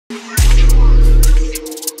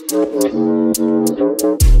High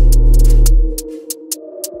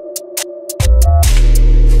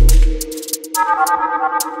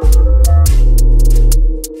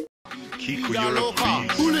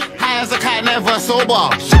as a kite, never sober.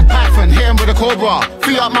 Shit Python, hit him with a cobra.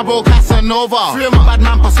 Free up my bro Casanova. Free my bad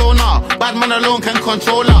man persona. Bad man alone can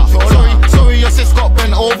control her. Sorry, your sis got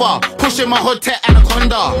bent over. Pushing my hood to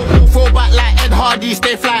anaconda. Throw back like Ed Hardy.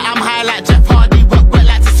 Stay fly, I'm high like Jeff Hardy. Work wet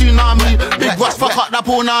like the tsunami. Big Russ, fuck up that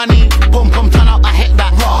punani. Boom, turn up, I hit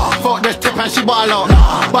that. Fuck this tip and she ball out.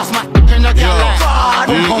 Bust my in the girl like.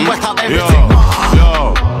 Boom, wet up everything.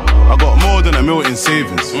 Yo, I got more than $1 million in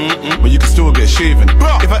savings, but you can still get shaven.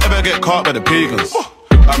 If I ever get caught by the pagans,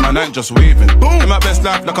 like my night just waving. In my best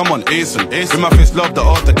life, like I'm on Asen. With my face, love the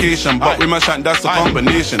altercation, but with my shank, that's the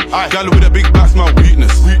combination. Gal with a big back's my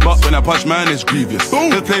weakness, but when I punch, man, it's grievous.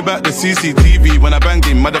 They'll play back the CCTV when I bang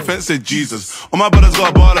him. My defense said Jesus. All my brothers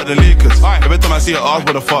got a ball like the Lakers. Every time I see an arch,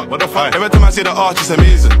 what the fuck? Every time I see the arch, it's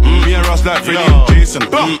amazing. Me and Ross like Freddie and Jason.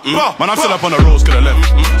 Man, I'm still up on the roads, coulda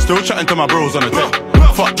left. Still chatting to my bros on the tech.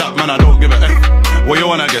 Fuck that, man, I don't give a F. What you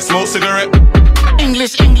wanna get? Smoke cigarette?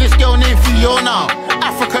 English girl named Fiona.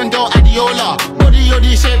 African doll Adiola. Body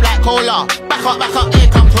yoddy shaped like cola. Back up, here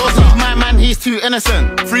come closer. My man, he's too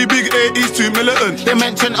innocent. Free big A, he's too militant. They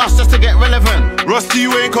mention us just to get relevant. Rusty,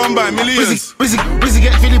 you ain't come by millions. Wizzy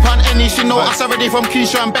get Philip on any. She know us already from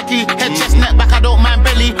Keisha and Becky. Head, chest, neck, back, I don't mind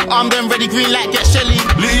belly. Armed and ready, green light, get Shelly.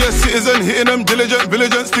 Lydia citizen, hitting them, diligent,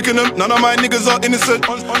 vigilant, sticking them. None of my niggas are innocent.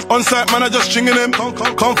 On site, man, I just stringing them.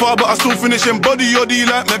 Come far, but I still finish him. Body yoddy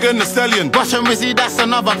like Megan Thee Stallion. Rush and Wizzy, that's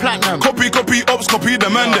another platinum. Copy, ops, copy,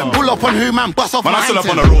 demand them. Pull up on who, man, bust off man, my I still up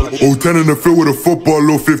on hand. the road. 010 in the field with a football,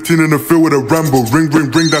 015 in the field with a Rambo.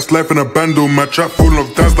 Ring, that's life in a bando. My trap full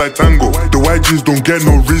of dance like tango. The YGs don't get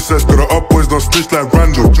no recess, but the up boys don't snitch like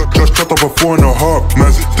Randall. Just chopped up a 4.5,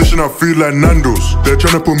 man's dishing I feel like Nando's. They're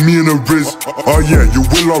trying to put me in a Riz. Oh yeah, you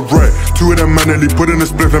will alright. Two of them manly put in a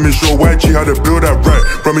split, let me show YG how to build that right.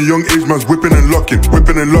 From a young age, man's whipping and locking,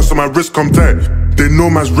 whipping and lost, so my wrist come tight. They know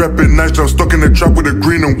man's rapping nice, I'm stuck in the trap with the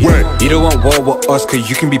green and white. You don't want war with us, cause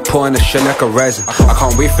you can be put on the shell like a rising. I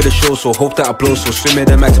can't wait for the show, so hope that I blow. So swimming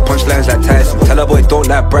them out to punchlines like Tyson. Tell a boy don't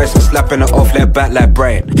like Bryson, slapping it off like back like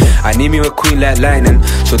Brian. I need me a queen like Lightning,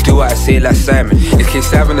 so do what I say like Simon. It's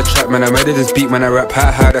K7 in the trap, man, I'm ready to this beat, man, I rap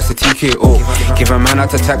high, that's a TKO. Give a man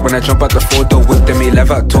out attack when I jump out the photo, whip them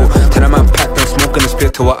 11 toe. Tell a man packed and smoking a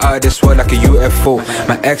split to out of this world like a UFO.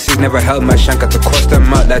 My exes never held my shank, had to cross them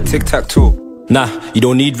out like tic-tac-toe. Nah, you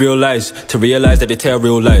don't need real lies to realize that they tell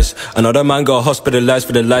real lies. Another man got hospitalized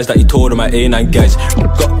for the lies that he told on my A9 guys.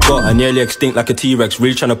 Got I nearly extinct like a T-Rex,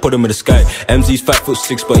 really trying to put him in the sky. MZ's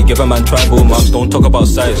 5'6", but he give a man tribal marks, don't talk about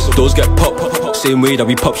size. Those get pop, same way that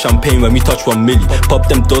we pop champagne when we touch 1 milli. Pop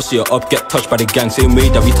them dossier up, get touched by the gang, same way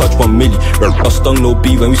that we touch 1 milli. Got stung no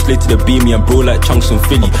B when we slid to the beam, me and bro like chunks in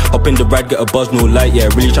Philly. Hop in the ride, get a buzz, no light, yeah,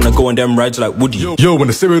 really trying to go on them rides like Woody. Yo, when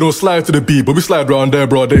the Siri don't slide to the beat, but we slide round there,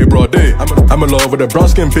 broad day. I'm in love with the brown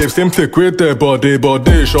skin babe, same tick with that body,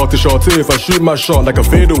 shorty. If I shoot my shot like a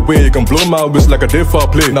fadeaway, you can blow my wrist like a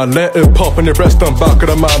default play. Now let it pop and the rest on back of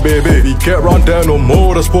the mind, baby. We can't run down no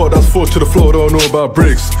more, the sport that's foot to the floor, don't know about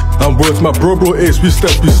bricks. I'm worth my bro ace, we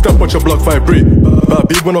step watch your block vibrate.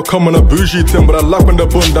 Baby, when I come on a bougie thing, but I like when the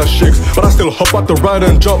bun that shakes. But I still hop out the ride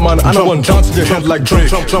and jump, man, and I want dance in your head like Drake.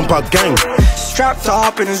 Jump out gang. Strapped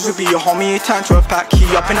up in a Zuby, your homie, time to a pack, key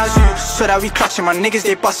up in a zoo. So that we clutching my niggas,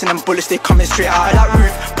 they busting them bullets, they coming straight out of that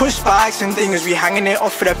roof. Push bikes and things, we hanging it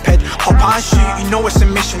off for the ped. Hop on and shoot, you know it's a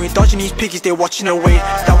mission. We dodging these piggies, they watching the way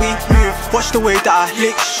that we move. Watch the way that I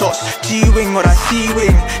lick shots. G-wing or that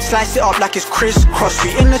C-wing, slice it up like it's crisscross.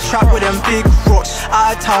 We in the trap with them big rocks.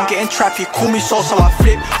 Out of town getting trappy, call me sauce, so I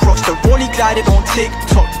flip rocks. The rolly glide, they don't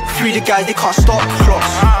TikTok. Free the guys, they can't stop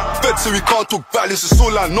clocks. Bet so we can't talk violence, it's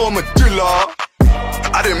all I know, I'm a dealer.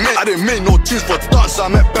 I didn't make no tunes for dance, I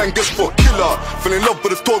met bangers for killer. Fell in love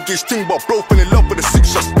with the 12 gauge thing, but bro fell in love with the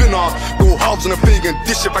 6-shot spinner. Go halves on a vegan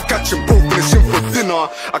dish if I catch him broke, and it's in for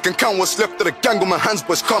dinner. I can count what's left of the gang on my hands,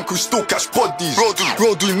 but can't crew still catch bodies.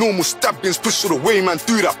 Bro do normal stabbings, push all the way, man,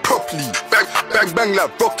 do that properly. Bang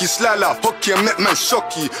like Rocky, slide like hockey, I met man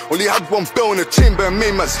shocky. Only had one bell in the chamber and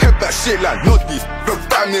made man's head back shit like Noddy. Look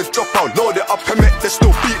down near drop out, load it up, and met they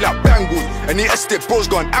still beat like bangles. And the estate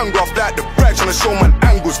bros got an angle off like the bride, trying to show man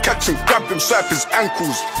angles. Catch him, grab him, swipe his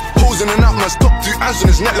ankles. Posing and out, man's top 2 hands on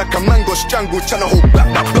his neck like a man got strangled. Trying to hold back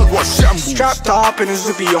that blood was shambles. Strapped up in a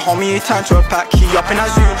Zuby, your homie, time to a pack, key up in a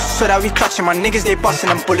zoo. zoo, so that we clutching my niggas, they busting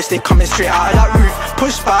them bullets, they coming straight out of that roof.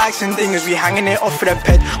 Push bikes and dingers, we hanging it off of the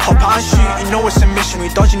bed. Hop out and shoot, you know it's a mission. We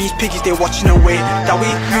dodging these piggies, they watching the way that we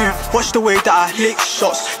move. Watch the way that I lick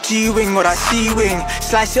shots, G-wing or that C-wing,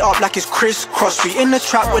 slice it up like it's crisscross. We in the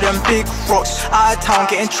trap with them big rocks, out of town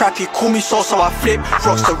getting trappy, call me sauce so I flip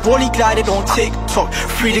rocks. The rollie glide, they don't TikTok,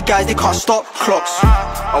 free the guys, they can't stop clocks.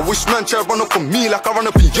 I wish man tried run up on me like I run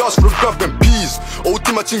up in yards for the grub and peas. Old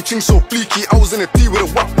team, my ching ching so fleeky, I was in a D with a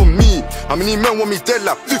whack for me. How many men want me dead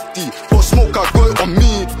like 50? Got smoke, I got it on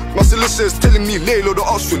me. My solicitors telling me lay low, the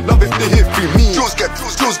arts will love if they hit free me. Drills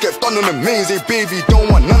get done on the mains, hey baby,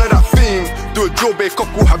 don't want none of that fame. Do a drill, babe,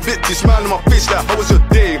 couple have victory, smile on my face like how was your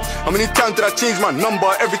day? How many times did I change my number?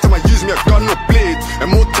 Every time I use me a gun or blade.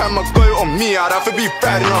 And more time I got it on me, I'd have to be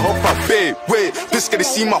bad and I hope I babe. Wait, this guy they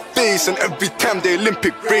see my face, and every time the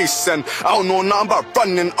Olympic race. And I don't know nothing about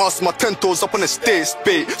running, ask my 10 toes up on the stairs,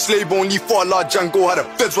 babe. Slave only for a large Django, how the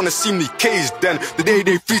feds wanna see me caged. Then the day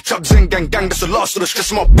they free trap Zen gang, that's the last of the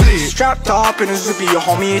stress of my blade. Strapped up in a zoopy, your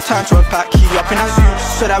homie, it turned to a pack. Key up in a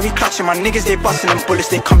zoo, so that we clutching my niggas, they busting them bullets,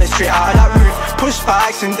 they coming straight out of that roof. Push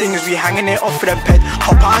bikes and dingers, we hanging it off of the bed.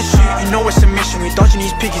 Hop out and shoot, you know it's a mission. We dodging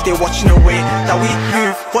these piggies, they watching the way that we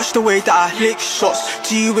move. Watch the way that I lick shots,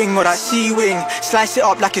 G-wing or that C-wing, slice it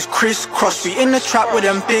up like it's crisscross. We in the trap with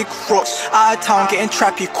them big rocks, out of town getting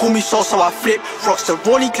trappy, call me sauce so I flip rocks. The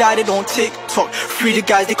rollie glide, they don't TikTok, free the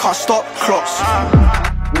guys, they can't stop clocks.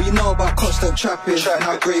 What you know about constant trapping, and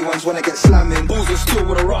how grey ones wanna get slamming. Balls are still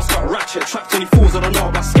with a rasp got ratchet, trap 24s, I don't know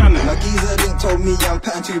about scamming. My geezer link told me I'm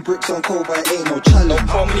patting 2 bricks on cold, but it ain't no challenge.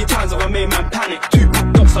 How many times have I made man panic? 2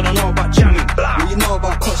 dots, I don't know about jamming. What you know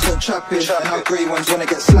about constant trapping, and how grey ones wanna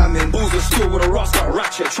get slamming. Balls are still with a rasp got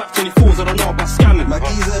ratchet, trap 24s, I don't know about scamming. My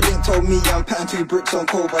geezer link told me I'm patting 2 bricks on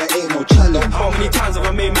cold, but it ain't no challenge. How many times have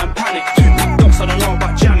I made man panic? 2 dots, I don't know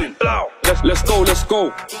about jamming. Let's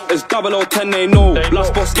go. It's 0010, they know.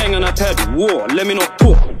 Last boss gang on a head. War, let me not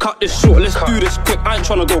talk. Cut this short, let's do this quick. I ain't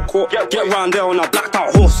tryna go court. Get round there on a blacked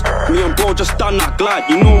out horse. Me and bro just done that glide.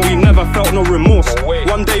 You know we never felt no remorse.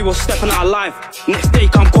 One day we're stepping out alive, next day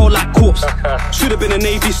come cold like corpse. Should've been a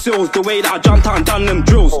Navy SEALs, the way that I jumped out and done them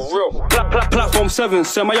drills. Platform 7,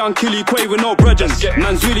 send my young Killy Quay with no brethren.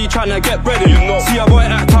 Man's really tryna get bread in. See a boy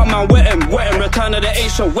act out, man, wet him. Return of the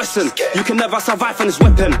Asian Western. You can never survive from this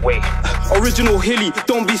weapon. Original hilly,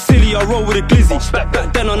 don't be silly, I roll with a glizzy.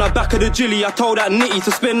 Back then on the back of the jilly, I told that nitty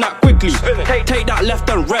to spin that quickly. Take that left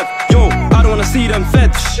and rev, yo, I don't wanna see them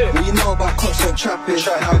feds. What you know about constant trapping,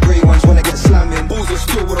 and how grey ones wanna get slamming. Balls are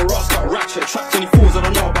still with a rasp got ratchet, trap 24s, I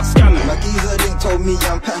don't know about scamming. My geezer link told me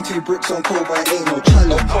I'm patting 2 bricks on cold, but it ain't no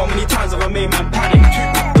challenge. How many times have I made man panic?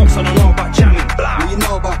 2 dots, I don't know about jamming. What you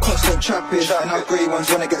know about constant trapping, and how grey ones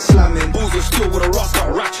wanna get slamming. Balls are still with a rasp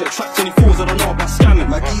got ratchet, trap 24s, I don't know about scamming.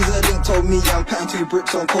 My geezer link told me I'm patting 2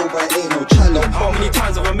 bricks on cold, but it ain't no challenge. How many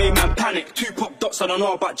times have I made man panic? 2 pop dots, I don't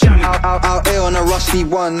know about jamming. Out here on a rusty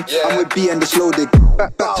one, I'm with B and this loaded.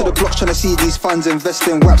 Back to the blocks trying to see these funds, invest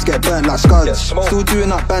in waps, get burnt like scuds. Still doing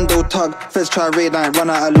that bando tug, feds try raid, I ain't run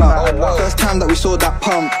out of luck. First time that we saw that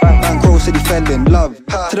pump, man Crow said he fell in love.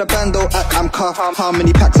 To the bando act, I'm cuffed. How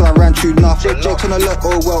many packs have I ran through enough? Jokes on the look,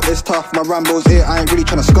 oh well, it's tough. My Rambo's here, I ain't really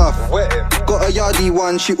trying to scuff. Got a yardie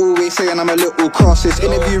one, she always saying I'm a little crosses.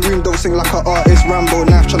 Interview room, don't sing like an artist. Rambo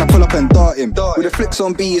knife trying to pull up and dart him. With the flicks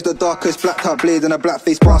on B is the darkest, blacked out blade and a black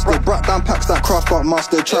face bastard. Brought down packs that craft got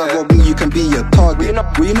master. Try rob me, you can be a target.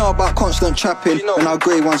 What you know about constant trapping, and how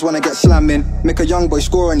grey ones wanna get slamming. Make a young boy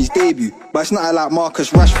score on his debut, but it's not like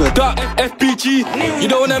Marcus Rashford. Duck, FPG, you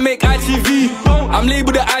don't wanna make ITV. I'm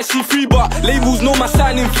labeled the IC3, but labels know my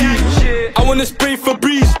signing fee. I wanna spray for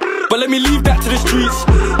breeze, but let me leave that to the streets.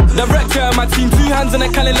 Director and my team, 2 hands on the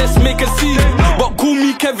cannon, let's make a scene. But call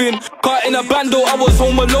me Kevin, caught in a bando, I was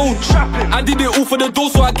home alone. I did it all for the dough,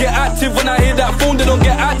 so I get active. When I hear that phone, they don't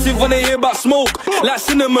get active. When they hear about smoke, like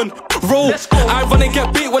cinnamon roll, I run and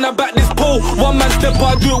get bait when I back this pole. One man step,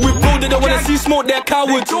 I do it with bro. They don't wanna see smoke, they're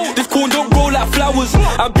cowards. This corn don't grow like flowers.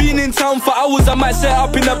 I've been in town for hours, I might set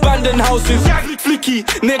up in abandoned houses. Flicky,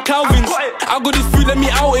 near Calvin's, I got this food, let me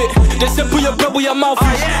out it. They said put your bread where your mouth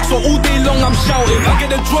is, so all day long I'm shouting. I get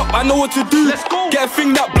the drop, I know what to do. Get a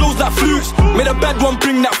thing that blows like flutes. Made a bad one,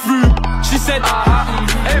 bring that through. She said,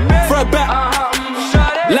 throw it back,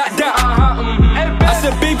 like that. I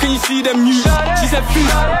said, babe, can you see them news? She said, please.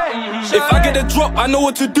 If I get a drop, I know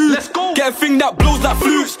what to do. Get a thing that blows like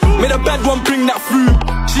flutes. Made a bad one, bring that through.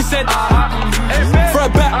 She said, throw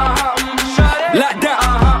it back, like that.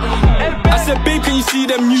 I said, babe, can you see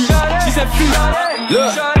them news? She said, please.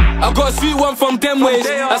 Look. I got a sweet one from them ways.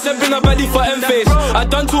 I said bring a belly for M-face. I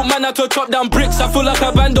done took man out to chop down bricks. I feel like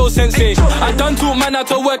a bando sensei. I done took man out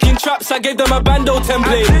to work in traps. I gave them a bando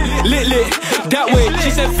template. Lit, that way.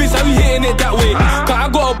 She said Fizz, how we hitting it that way? Cause I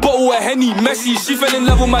got a bottle of Henny, messy. She fell in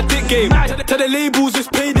love with my dick game. Tell the labels it's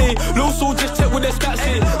payday. Low soul just check with the stats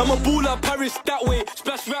in. I'm a baller, Paris that way.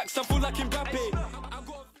 Splash racks, I feel like Mbappe.